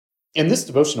In this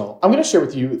devotional, I'm going to share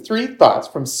with you 3 thoughts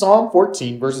from Psalm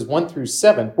 14, verses 1 through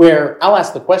 7, where I'll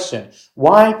ask the question,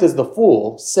 why does the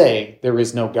fool say there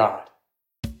is no God?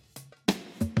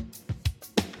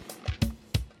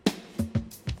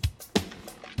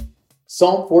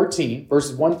 Psalm 14,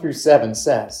 verses 1 through 7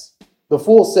 says, "The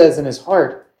fool says in his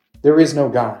heart, there is no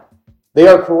God. They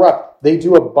are corrupt. They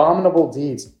do abominable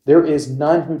deeds. There is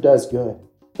none who does good.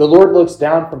 The Lord looks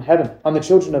down from heaven on the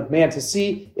children of man to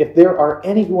see if there are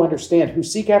any who understand, who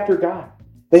seek after God.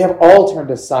 They have all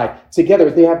turned aside. Together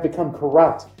they have become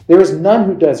corrupt. There is none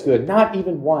who does good, not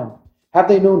even one. Have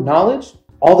they no knowledge?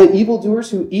 All the evildoers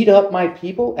who eat up my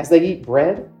people as they eat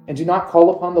bread and do not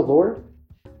call upon the Lord?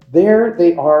 There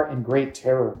they are in great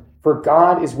terror, for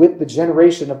God is with the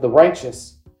generation of the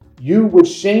righteous. You would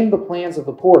shame the plans of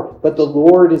the poor, but the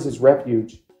Lord is his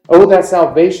refuge. Oh, that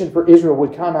salvation for Israel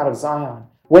would come out of Zion.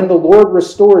 When the Lord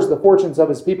restores the fortunes of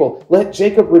his people, let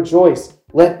Jacob rejoice,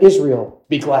 let Israel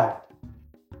be glad."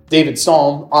 David's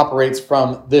psalm operates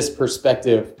from this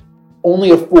perspective.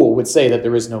 Only a fool would say that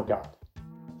there is no God.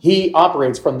 He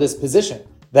operates from this position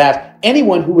that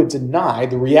anyone who would deny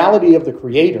the reality of the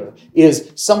Creator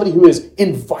is somebody who is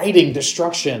inviting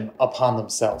destruction upon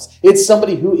themselves. It's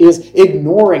somebody who is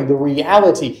ignoring the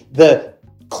reality, the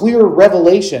clear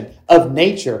revelation of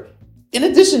nature, in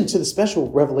addition to the special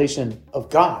revelation of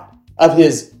God, of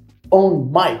his own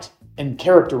might and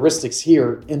characteristics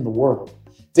here in the world.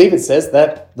 David says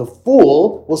that the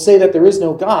fool will say that there is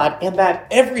no God, and that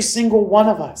every single one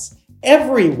of us,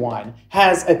 everyone,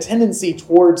 has a tendency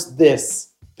towards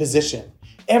this position.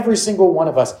 Every single one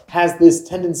of us has this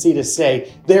tendency to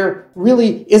say, there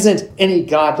really isn't any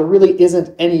God, there really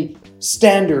isn't any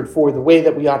standard for the way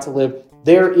that we ought to live.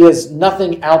 There is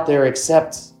nothing out there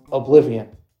except oblivion.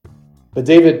 But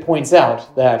David points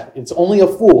out that it's only a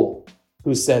fool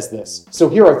who says this. So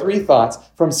here are 3 thoughts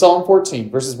from Psalm 14,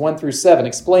 verses 1 through 7,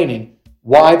 explaining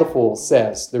why the fool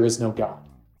says there is no God.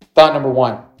 Thought number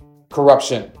 1,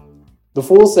 corruption. The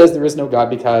fool says there is no God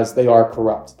because they are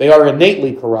corrupt. They are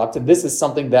innately corrupt, and this is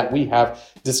something that we have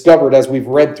discovered as we've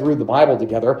read through the Bible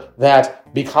together,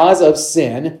 that because of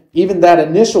sin, even that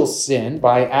initial sin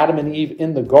by Adam and Eve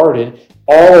in the garden,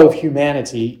 all of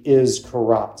humanity is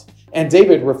corrupt. And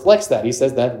David reflects that. He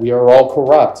says that we are all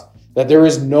corrupt, that there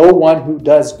is no one who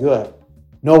does good.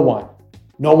 No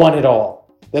one at all.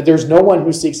 That there's no one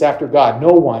who seeks after God.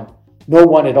 No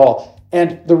one at all.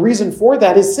 And the reason for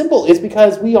that is simple. It's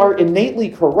because we are innately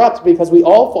corrupt, because we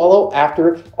all follow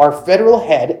after our federal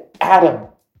head, Adam.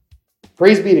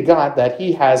 Praise be to God that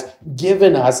he has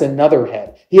given us another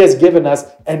head. He has given us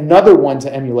another one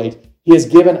to emulate. He has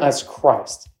given us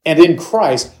Christ. And in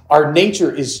Christ, our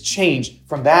nature is changed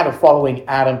from that of following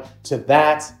Adam to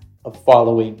that of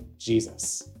following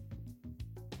Jesus.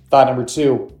 Thought number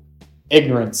 2,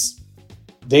 ignorance.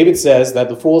 David says that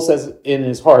the fool says in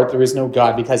his heart there is no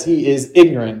God because he is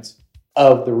ignorant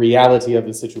of the reality of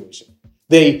the situation.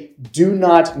 They do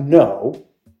not know,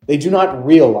 they do not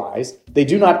realize, they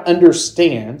do not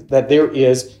understand that there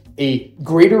is a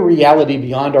greater reality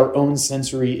beyond our own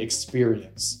sensory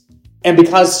experience. And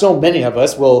because so many of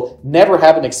us will never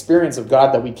have an experience of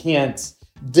God that we can't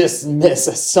dismiss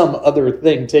as some other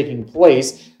thing taking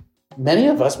place, many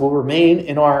of us will remain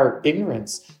in our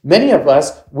ignorance. Many of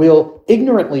us will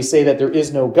ignorantly say that there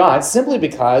is no God simply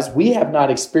because we have not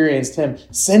experienced him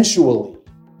sensually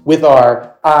with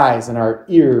our eyes and our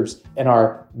ears and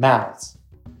our mouths.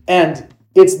 And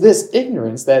it's this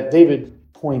ignorance that David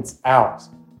points out,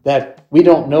 that we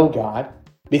don't know God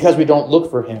because we don't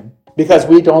look for him, because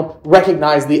we don't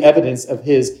recognize the evidence of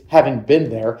his having been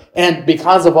there. And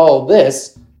because of all of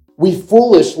this, we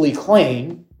foolishly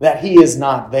claim that he is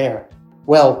not there.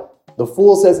 Well, the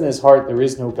fool says in his heart there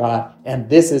is no God, and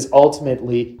this is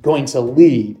ultimately going to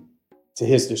lead to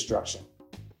his destruction.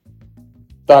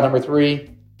 Thought number 3,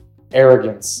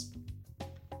 arrogance.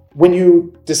 When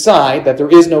you decide that there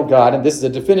is no God, and this is a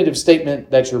definitive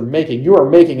statement that you're making, you are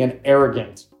making an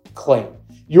arrogant claim.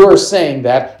 You are saying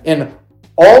that in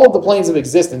all of the planes of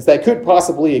existence that could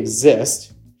possibly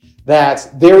exist, that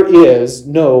there is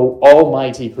no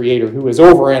almighty creator who is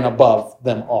over and above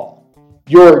them all.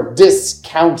 You're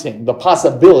discounting the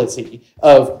possibility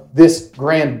of this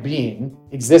grand being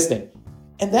existing.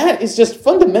 And that is just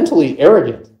fundamentally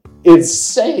arrogant. It's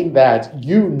saying that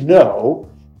you know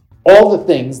all the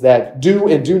things that do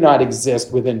and do not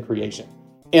exist within creation.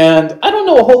 And I don't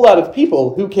know a whole lot of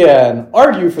people who can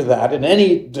argue for that in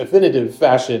any definitive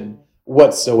fashion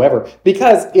whatsoever,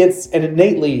 because it's an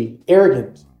innately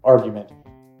arrogant argument,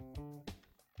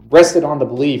 rested on the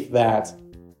belief that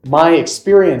my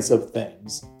experience of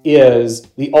things is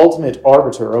the ultimate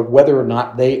arbiter of whether or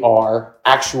not they are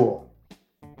actual.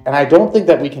 And I don't think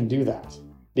that we can do that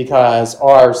because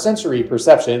our sensory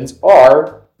perceptions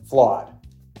are flawed.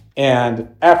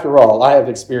 And after all, I have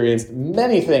experienced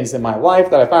many things in my life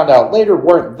that I found out later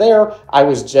weren't there. I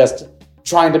was just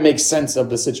trying to make sense of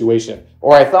the situation.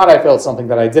 Or I thought I felt something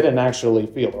that I didn't actually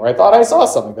feel. Or I thought I saw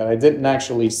something that I didn't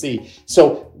actually see.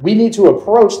 So we need to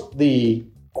approach the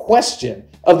question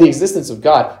of the existence of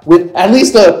God with at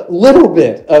least a little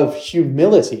bit of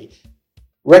humility,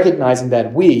 recognizing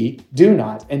that we do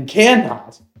not and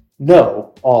cannot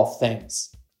know all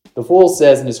things. The fool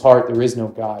says in his heart, there is no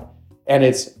God. And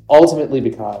it's ultimately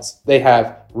because they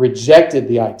have rejected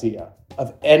the idea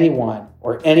of anyone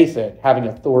or anything having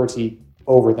authority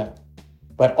over them.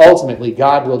 But ultimately,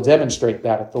 God will demonstrate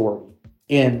that authority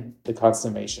in the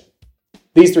consummation.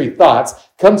 These three thoughts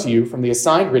come to you from the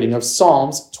assigned reading of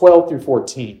Psalms 12 through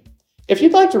 14. If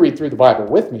you'd like to read through the Bible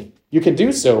with me, you can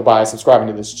do so by subscribing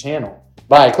to this channel,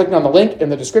 by clicking on the link in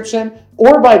the description,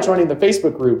 or by joining the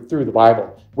Facebook group Through the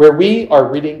Bible, where we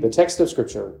are reading the text of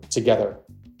Scripture together.